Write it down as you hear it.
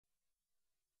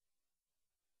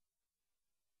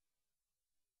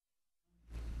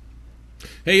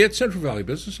Hey, it's Central Valley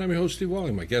Business. I'm your host, Steve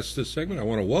Wally. My guest this segment, I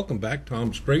want to welcome back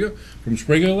Tom Sbrega from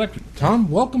Sbrega Electric.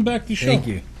 Tom, welcome back to the show. Thank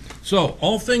you. So,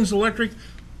 all things electric,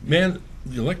 man,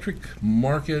 the electric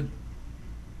market,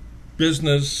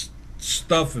 business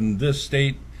stuff in this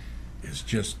state is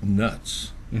just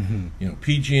nuts. Mm-hmm. You know,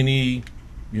 PG&E,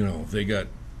 they got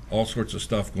all sorts of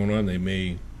stuff going on. They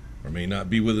may or may not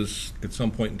be with us at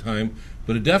some point in time,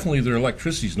 but definitely their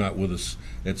electricity's not with us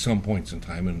at some points in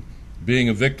time. And being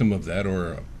a victim of that,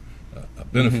 or a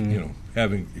benefit,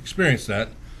 having experienced that,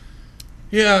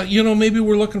 maybe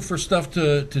we're looking for stuff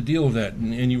to deal with that.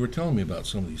 And you were telling me about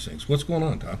some of these things. What's going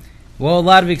on, Tom? Well, a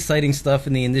lot of exciting stuff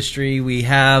in the industry. We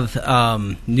have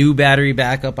new battery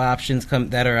backup options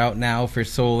that are out now for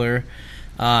solar.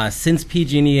 Since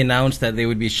PG&E announced that they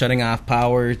would be shutting off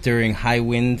power during high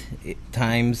wind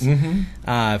times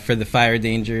for the fire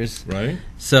dangers. Right.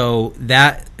 So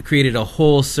that created a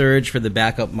whole surge for the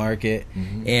backup market,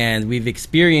 and we've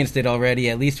experienced it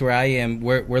already, at least where I am.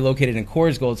 We're located in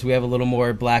Corsgold, so we have a little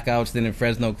more blackouts than in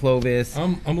Fresno Clovis.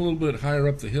 I'm a little bit higher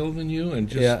up the hill than you, and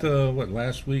just,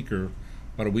 last week or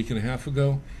about a week and a half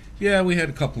ago, we had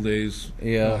a couple days.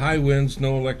 High winds,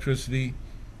 no electricity.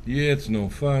 Yeah, it's no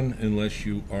fun unless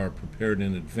you are prepared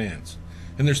in advance.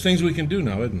 And there's things we can do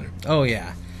now, isn't there? Oh,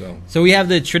 yeah. So we have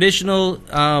the traditional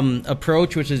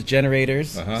approach, which is generators.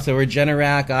 So we're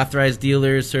Generac, authorized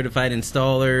dealers, certified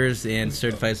installers, and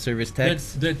certified service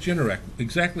techs. That Generac,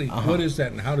 exactly what is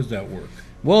that and how does that work?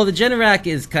 Well, the Generac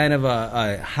is kind of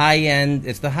a high-end,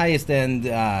 it's the highest-end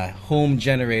home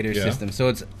generator system. So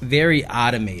it's very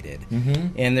automated.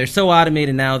 And they're so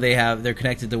automated now, they're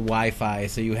connected to Wi-Fi.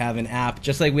 So you have an app,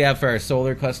 just like we have for our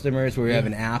solar customers, where we have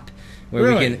an app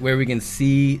where we can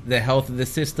see the health of the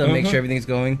system, make sure everything's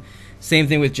going. Same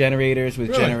thing with generators,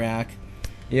 with Generac.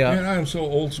 Yeah, man, I am so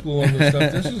old school on this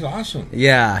stuff. This is awesome.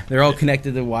 Yeah, they're all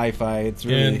connected to Wi-Fi. It's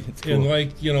really it's cool.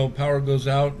 And power goes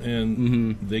out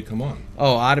and they come on.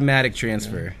 Oh, automatic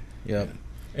transfer. Yep.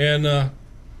 And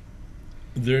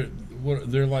they're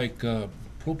like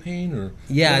propane or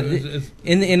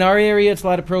in our area it's a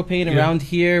lot of propane. Around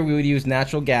here we would use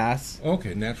natural gas.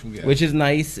 Okay, natural gas, which is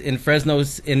nice. In Fresno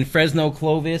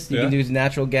Clovis you can use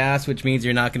natural gas, which means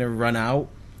you're not going to run out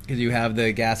because you have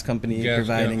the gas company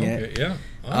providing it. Yeah.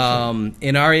 Awesome.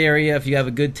 In our area, if you have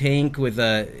a good tank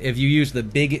if you use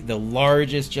the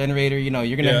largest generator,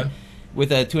 you're gonna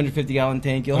with a 250-gallon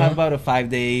tank, you'll have about a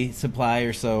 5-day supply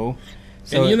or so.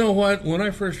 And you know what? When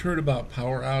I first heard about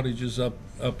power outages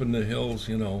up in the hills,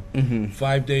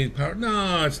 5 days power.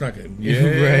 No, it's not good. Yeah,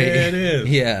 it is.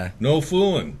 Yeah. No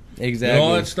fooling. Exactly.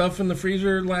 All that stuff in the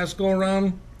freezer last go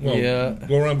around. Well,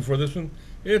 go around before this one.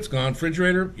 It's gone.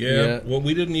 Refrigerator. What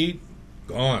we didn't eat,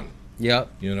 gone. Yep.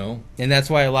 And that's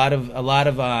why a lot of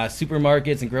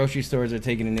supermarkets and grocery stores are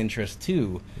taking an interest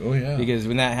too. Oh yeah. Because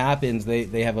when that happens,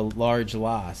 they have a large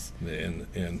loss. And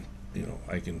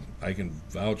I can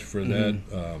vouch for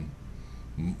that.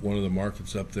 One of the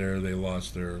markets up there, they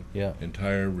lost their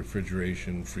entire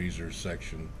refrigeration freezer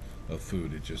section of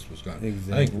food. It just was gone.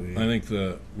 Exactly. I think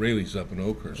the Rayleigh's up in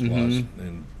Oakhurst lost,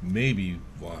 and maybe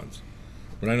Vaughn's,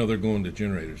 but I know they're going to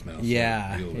generators now.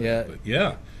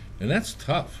 So and that's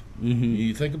tough.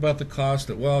 You think about the cost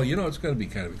that, it's going to be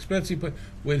kind of expensive, but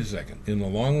wait a second. In the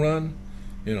long run,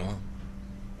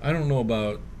 I don't know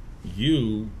about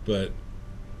you, but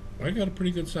I got a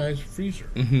pretty good sized freezer,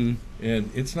 and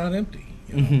it's not empty.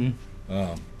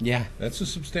 That's a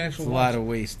substantial loss. A lot of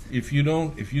waste. If you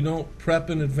don't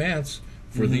prep in advance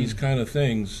for these kind of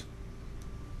things,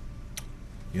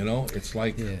 it's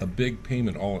like a big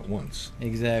payment all at once.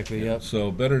 Exactly. Yep.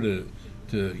 So better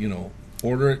to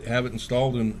order it, have it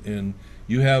installed, and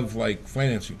you have like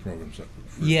financing programs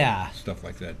for stuff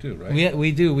like that too, right?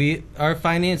 We do. Our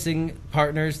financing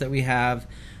partners that we have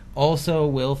also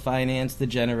will finance the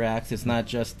Generacs. It's not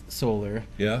just solar.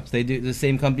 Yeah. So they do. The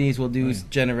same companies will do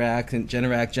Generac and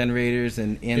Generac generators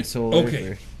and solar.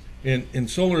 Okay. And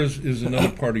solar is another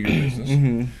part of your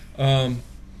business.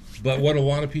 But what a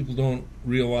lot of people don't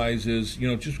realize is,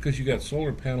 just because you got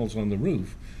solar panels on the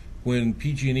roof, when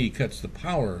PG&E cuts the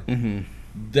power,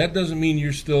 that doesn't mean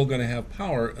you're still going to have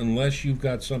power unless you've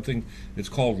got something. It's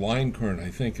called line current, I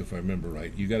think, if I remember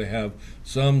right. You got to have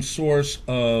some source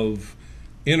of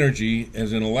energy,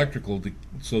 as in electrical,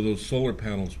 so those solar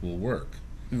panels will work.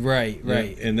 Right.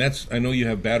 And that's, I know you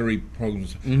have battery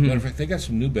programs. Matter of fact, they got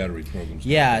some new battery programs.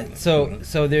 Yeah.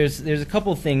 So there's a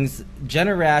couple things.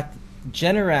 Generac,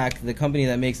 the company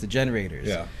that makes the generators.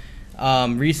 Yeah.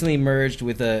 Recently merged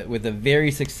with a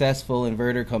very successful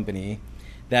inverter company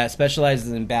that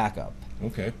specializes in backup.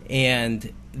 Okay.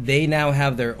 And they now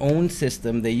have their own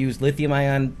system. They use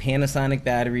lithium-ion Panasonic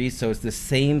batteries, so it's the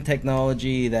same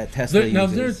technology that Tesla uses. Now,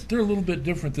 they're a little bit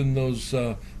different than those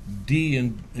D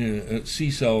and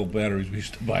C cell batteries we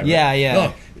used to buy. Right? Yeah.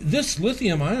 No, this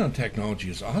lithium-ion technology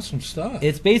is awesome stuff.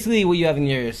 It's basically what you have in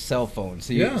your cell phone.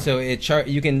 So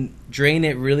you can drain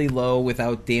it really low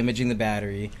without damaging the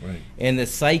battery. Right. And the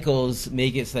cycles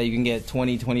make it so that you can get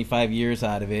 20, 25 years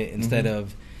out of it instead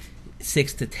of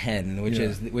 6 to 10, which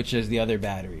is the other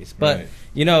batteries. But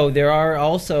there are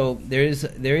also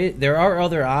there are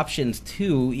other options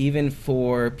too, even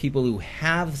for people who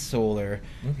have solar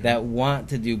that want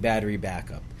to do battery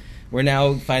backup. We're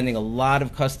now finding a lot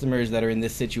of customers that are in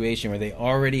this situation where they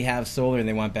already have solar and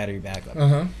they want battery backup.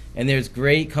 And there's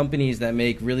great companies that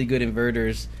make really good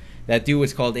inverters that do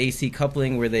what's called AC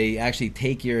coupling, where they actually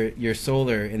take your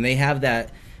solar, and they have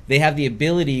the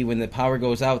ability when the power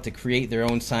goes out to create their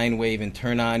own sine wave and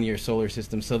turn on your solar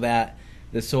system so that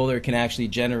the solar can actually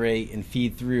generate and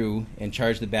feed through and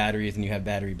charge the batteries, and you have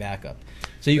battery backup.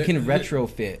 So you can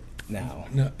retrofit now.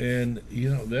 No, and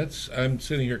I'm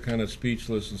sitting here kind of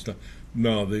speechless and stuff.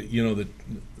 No,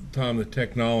 Tom, the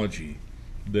technology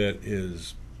that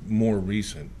is more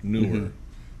recent, newer,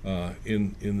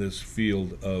 in this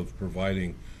field of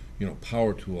providing,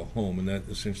 power to a home, and that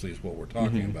essentially is what we're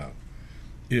talking about.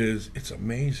 It's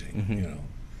amazing,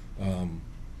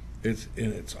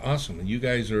 it's awesome, and you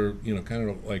guys are kind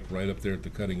of like right up there at the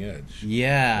cutting edge.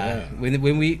 Yeah.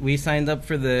 When we signed up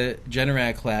for the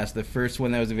Generac class, the first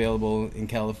one that was available in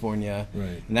California,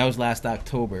 and that was last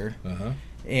October,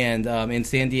 and in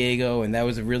San Diego, and that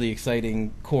was a really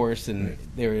exciting course, and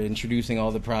they were introducing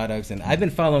all the products, and I've been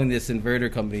following this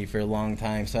inverter company for a long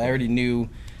time, so I already knew.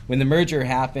 When the merger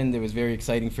happened, it was very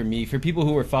exciting for me. For people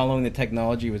who were following the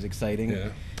technology, it was exciting.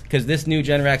 Because this new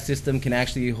Generac system can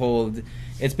actually hold,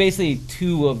 it's basically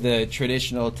two of the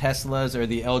traditional Teslas or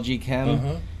the LG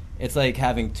Chem. It's like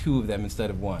having two of them instead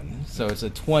of one. So it's a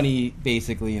 20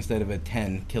 basically instead of a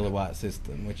 10 kilowatt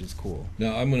system, which is cool.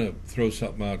 Now I'm going to throw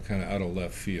something out kind of out of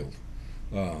left field.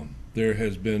 There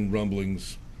has been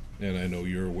rumblings, and I know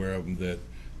you're aware of them,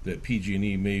 that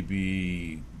PG&E may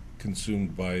be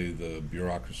consumed by the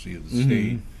bureaucracy of the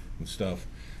state and stuff,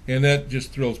 and that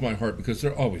just thrills my heart because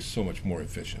they're always so much more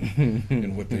efficient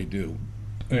in what they do,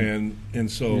 and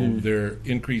so their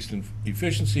increased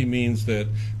efficiency means that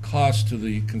cost to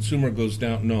the consumer goes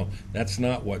down. No, that's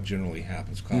not what generally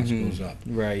happens. Cost goes up.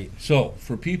 Right. So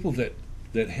for people that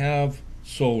have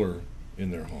solar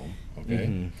in their home,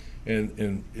 and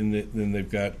then they've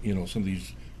got some of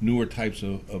these newer types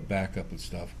of backup and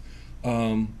stuff.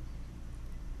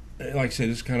 Like I say,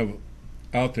 this is kind of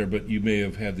out there, but you may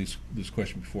have had this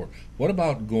question before. What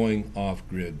about going off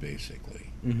grid, basically?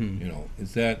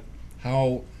 Is that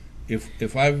how?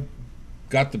 If I've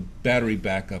got the battery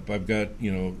backup, I've got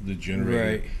the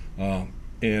generator, and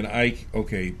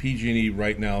PG&E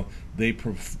right now they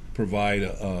provide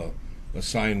a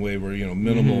sine wave or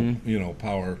minimal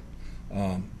power,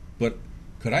 but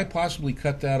could I possibly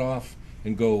cut that off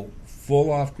and go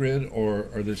full off grid, or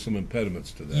are there some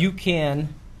impediments to that? You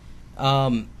can.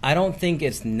 I don't think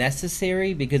it's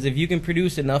necessary, because if you can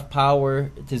produce enough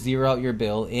power to zero out your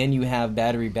bill and you have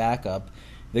battery backup,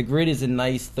 the grid is a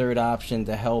nice third option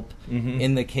to help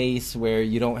in the case where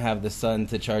you don't have the sun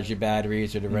to charge your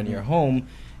batteries or to run your home.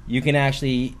 You can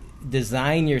actually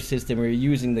design your system where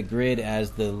you're using the grid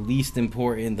as the least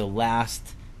important, the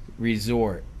last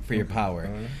resort for your power.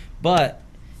 But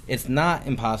it's not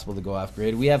impossible to go off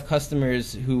grid. We have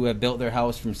customers who have built their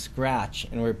house from scratch,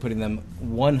 and we're putting them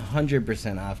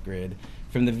 100% off grid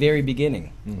from the very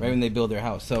beginning, right when they build their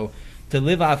house. So to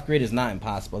live off grid is not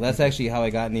impossible. That's actually how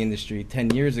I got in the industry. 10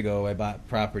 years ago, I bought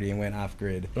property and went off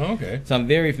grid. So I'm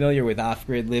very familiar with off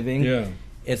grid living.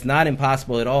 It's not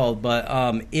impossible at all,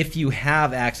 but if you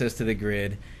have access to the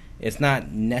grid, it's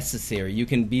not necessary. You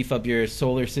can beef up your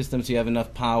solar system so you have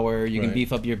enough power. You can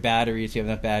beef up your batteries so you have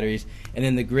enough batteries. And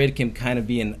then the grid can kind of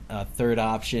be a third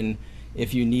option.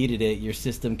 If you needed it, your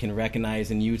system can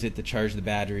recognize and use it to charge the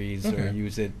batteries or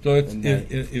use it. So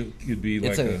it could be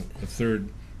like a third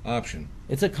option.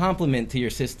 It's a complement to your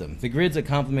system. The grid's a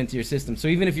complement to your system. So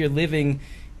even if you're living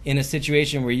in a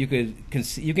situation where you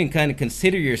can kind of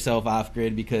consider yourself off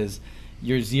grid because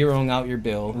you're zeroing out your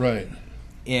bill.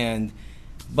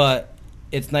 But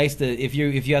it's nice to if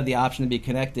you have the option to be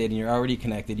connected and you're already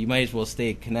connected, you might as well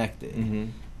stay connected.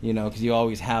 Because you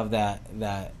always have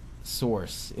that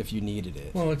source if you needed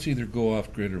it. Well, it's either go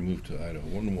off grid or move to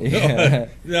Idaho.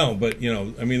 No, but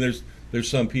I mean, there's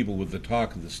some people with the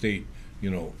talk of the state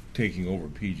taking over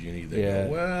PG&E. They go,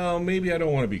 well, maybe I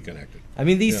don't want to be connected. I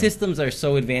mean, these systems are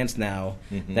so advanced now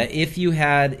that if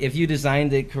you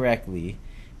designed it correctly,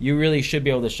 you really should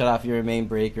be able to shut off your main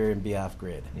breaker and be off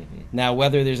grid. Now,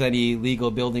 whether there's any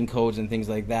legal building codes and things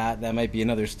like that, that might be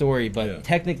another story. But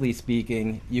technically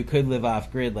speaking, you could live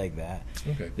off grid like that.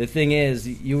 Okay. The thing is,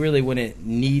 you really wouldn't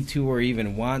need to or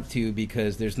even want to,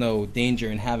 because there's no danger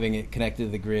in having it connected to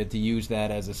the grid to use that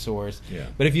as a source. Yeah.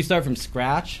 But if you start from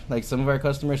scratch, like some of our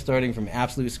customers starting from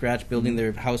absolute scratch, building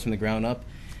their house from the ground up,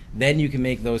 then you can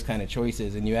make those kind of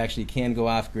choices, and you actually can go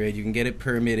off grid. You can get it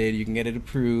permitted. You can get it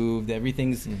approved.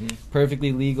 Everything's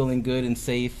perfectly legal and good and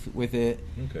safe with it.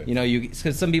 Okay.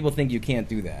 Because some people think you can't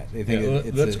do that. They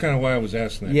think that's kind of why I was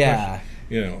asking that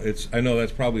question. I know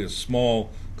that's probably a small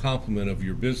complement of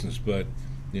your business, but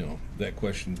that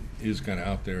question is kind of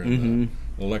out there in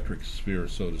the electric sphere,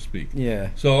 so to speak.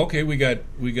 Yeah. So okay, we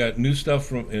got new stuff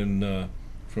from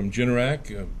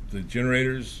Generac, the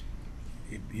generators,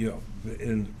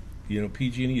 and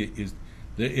PG&E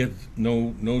it's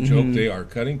no joke. They are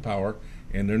cutting power,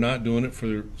 and they're not doing it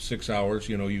for 6 hours.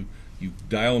 You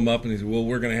dial them up and they say, well,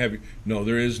 we're going to have you. No,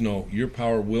 there is no. Your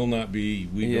power will not be.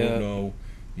 We don't know.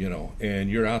 And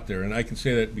you're out there, and I can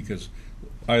say that because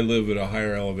I live at a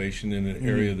higher elevation in an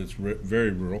area that's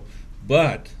very rural.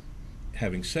 But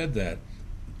having said that,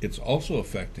 it's also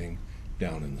affecting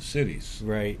down in the cities.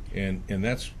 Right. And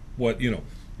that's what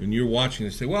when you're watching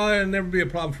and say, well, it'll never be a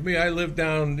problem for me. I live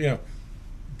down,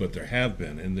 but there have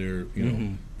been, and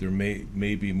there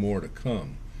may be more to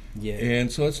come. Yeah.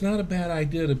 And so it's not a bad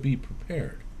idea to be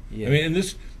prepared. Yeah. I mean, and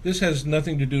this has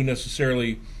nothing to do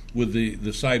necessarily with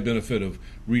the side benefit of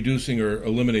reducing or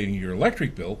eliminating your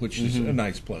electric bill, which is a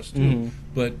nice plus too.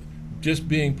 But just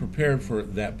being prepared for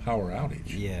that power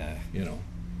outage. Yeah.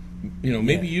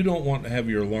 Maybe you don't want to have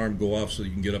your alarm go off so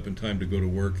you can get up in time to go to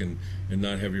work and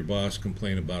not have your boss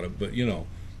complain about it. But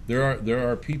there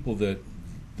are people that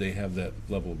they have that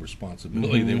level of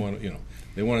responsibility. They want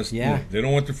they want to they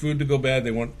don't want their food to go bad.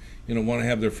 They want want to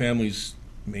have their families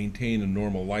maintain a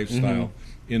normal lifestyle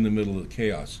in the middle of the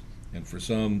chaos. And for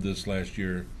some, this last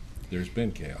year, there's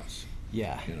been chaos.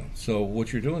 Yeah. So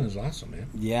what you're doing is awesome, man.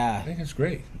 Yeah. I think it's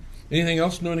great. Anything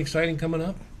else new and exciting coming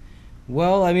up?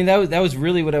 Well, I mean, that was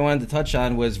really what I wanted to touch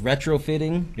on, was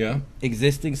retrofitting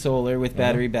existing solar with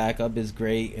battery backup is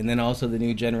great, and then also the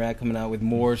new Generac coming out with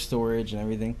more storage and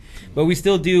everything. But we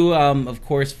still do, of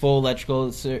course, full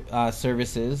electrical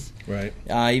services. Right.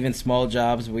 Even small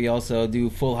jobs. We also do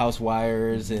full house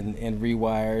wires and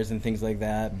rewires and things like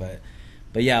that.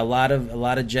 But yeah, a lot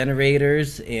of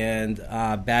generators and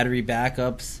battery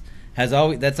backups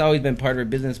that's always been part of our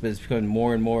business, but it's becoming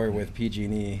more and more with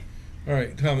PG&E. All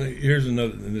right, Tom, here's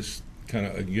another, and this kind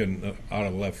of, again, out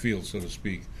of left field, so to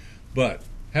speak, but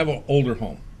have an older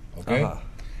home, okay?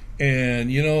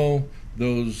 And,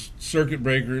 those circuit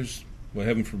breakers, well,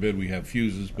 heaven forbid we have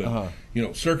fuses, but,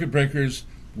 circuit breakers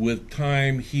with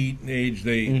time, heat, and age,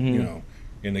 they,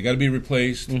 and they got to be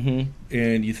replaced, and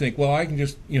you think, well, I can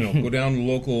just, go down to the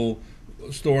local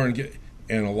store and get,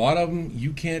 and a lot of them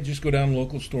you can't just go down to the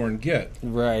local store and get.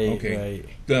 Right, okay. Right.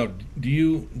 Now,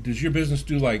 does your business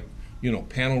do like,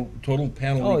 total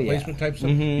panel replacement type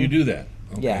stuff? You do that.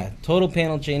 Okay. Yeah, total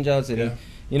panel changeouts. And,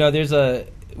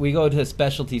 we go to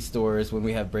specialty stores when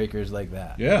we have breakers like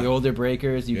that. Yeah. The older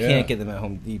breakers, you can't get them at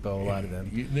Home Depot, a lot of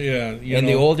them. And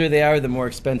the older they are, the more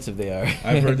expensive they are.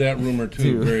 I've heard that rumor,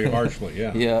 too, very harshly,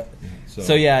 yeah.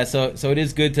 So it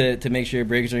is good to make sure your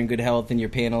breakers are in good health and your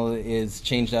panel is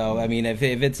changed out. I mean, if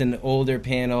it's an older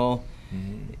panel,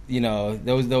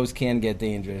 those can get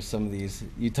dangerous. Some of these,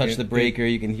 you touch the breaker,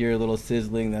 you can hear a little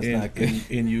sizzling. That's not good.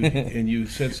 And you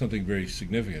said something very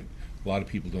significant. A lot of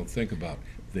people don't think about.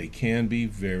 They can be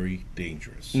very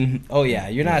dangerous. Oh yeah,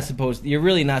 you're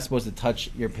really not supposed to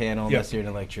touch your panel unless you're an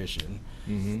electrician,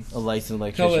 a licensed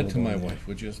electrician. Tell that to my wife,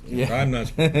 would you? Yeah. I'm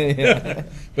not.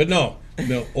 But no,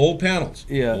 old panels.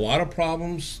 Yeah, a lot of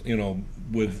problems.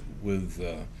 With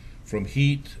from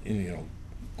heat,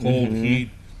 cold heat.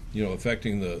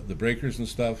 Affecting the breakers and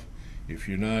stuff. If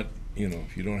you're not,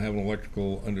 if you don't have an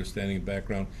electrical understanding and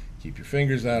background, keep your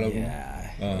fingers out of them.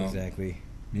 Yeah, exactly.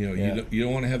 You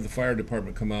don't want to have the fire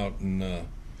department come out and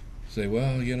say,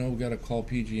 well, we got to call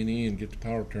PG&E and get the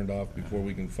power turned off before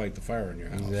we can fight the fire in your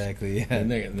house. Exactly. Yeah.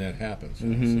 And that happens.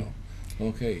 So,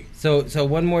 okay. So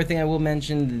one more thing I will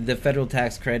mention: the federal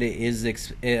tax credit is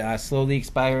slowly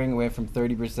expiring. It went from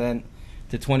 30%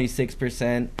 to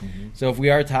 26%. So if we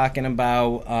are talking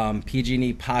about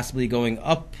PG&E possibly going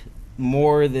up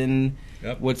more than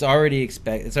what's already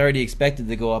expected, it's already expected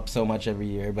to go up so much every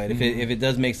year. But if it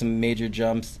does make some major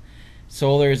jumps,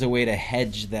 solar is a way to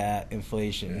hedge that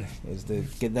inflation, is to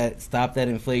stop that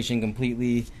inflation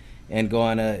completely, and go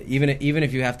on even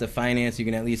if you have to finance, you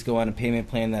can at least go on a payment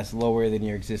plan that's lower than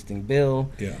your existing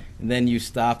bill. Yeah. And then you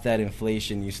stop that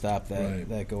inflation, you stop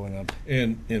that going up.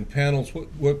 And panels,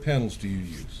 what panels do you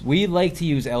use? We like to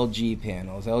use LG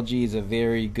panels. LG is a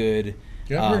very good,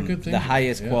 I've heard good things. The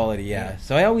highest quality. Yeah.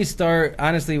 So I always start,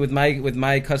 honestly, with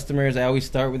my customers, I always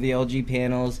start with the LG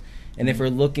panels. And if we're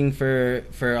looking for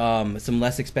some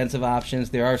less expensive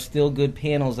options, there are still good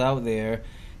panels out there.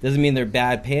 Doesn't mean they're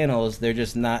bad panels. They're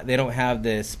just not. They don't have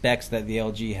the specs that the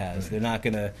LG has. They're not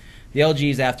gonna. The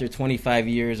LGs after 25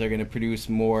 years are gonna produce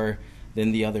more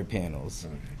than the other panels.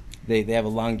 They have a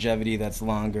longevity that's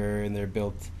longer, and they're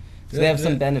built. So they have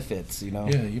some benefits, Yeah,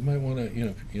 you might want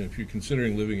to. If you're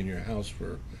considering living in your house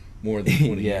for more than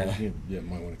 20 years, you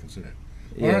might want to consider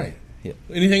it. All right. Yeah.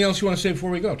 Anything else you want to say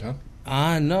before we go, Tom?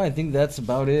 No, I think that's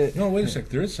about it. No, wait a sec.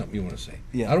 There is something you want to say.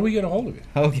 Yeah. How do we get a hold of you?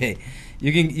 Okay,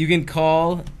 you can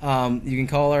call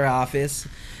our office,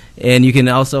 and you can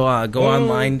also go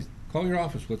online. Call your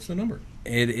office. What's the number?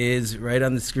 It is right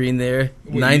on the screen there.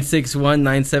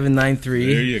 961-9793.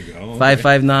 There you go.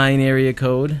 559 area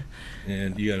code.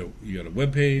 And you got a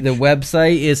webpage. The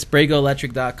website is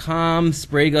SbregaElectric.com.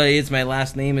 Sbrega is my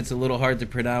last name. It's a little hard to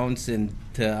pronounce and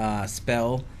to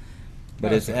spell.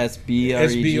 But it's Sbrega.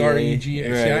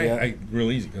 Sbrega. I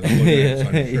real easy because I'm looking at it, so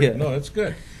I'm sure. No, that's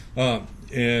good.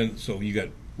 And so you got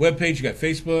webpage, you got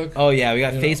Facebook. Oh yeah, we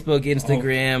got Facebook,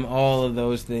 Instagram, all of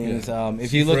those things. Yeah.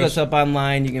 If you look us up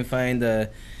online, you can find a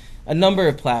number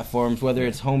of platforms, whether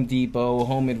it's Home Depot,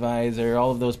 Home Advisor, all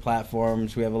of those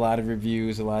platforms. We have a lot of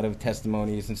reviews, a lot of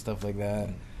testimonies and stuff like that.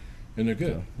 And they're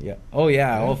good. So, yeah. Oh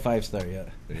yeah, all 5-star. Yeah.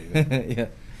 There you go. Yeah.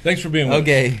 Thanks for being with us.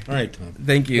 Okay. All right, Tom.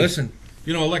 Thank you. Listen.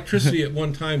 Electricity at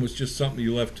one time was just something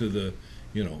you left to the,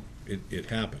 it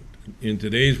happened. In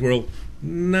today's world,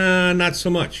 not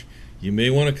so much. You may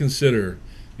want to consider,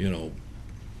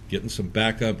 getting some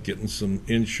backup, getting some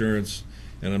insurance,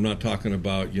 and I'm not talking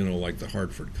about, like the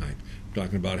Hartford kind. I'm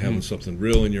talking about having something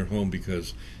real in your home,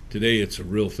 because today it's a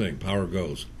real thing. Power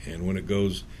goes, and when it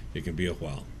goes, it can be a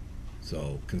while.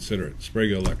 So consider it.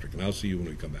 Sbrega Electric, and I'll see you when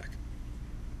we come back.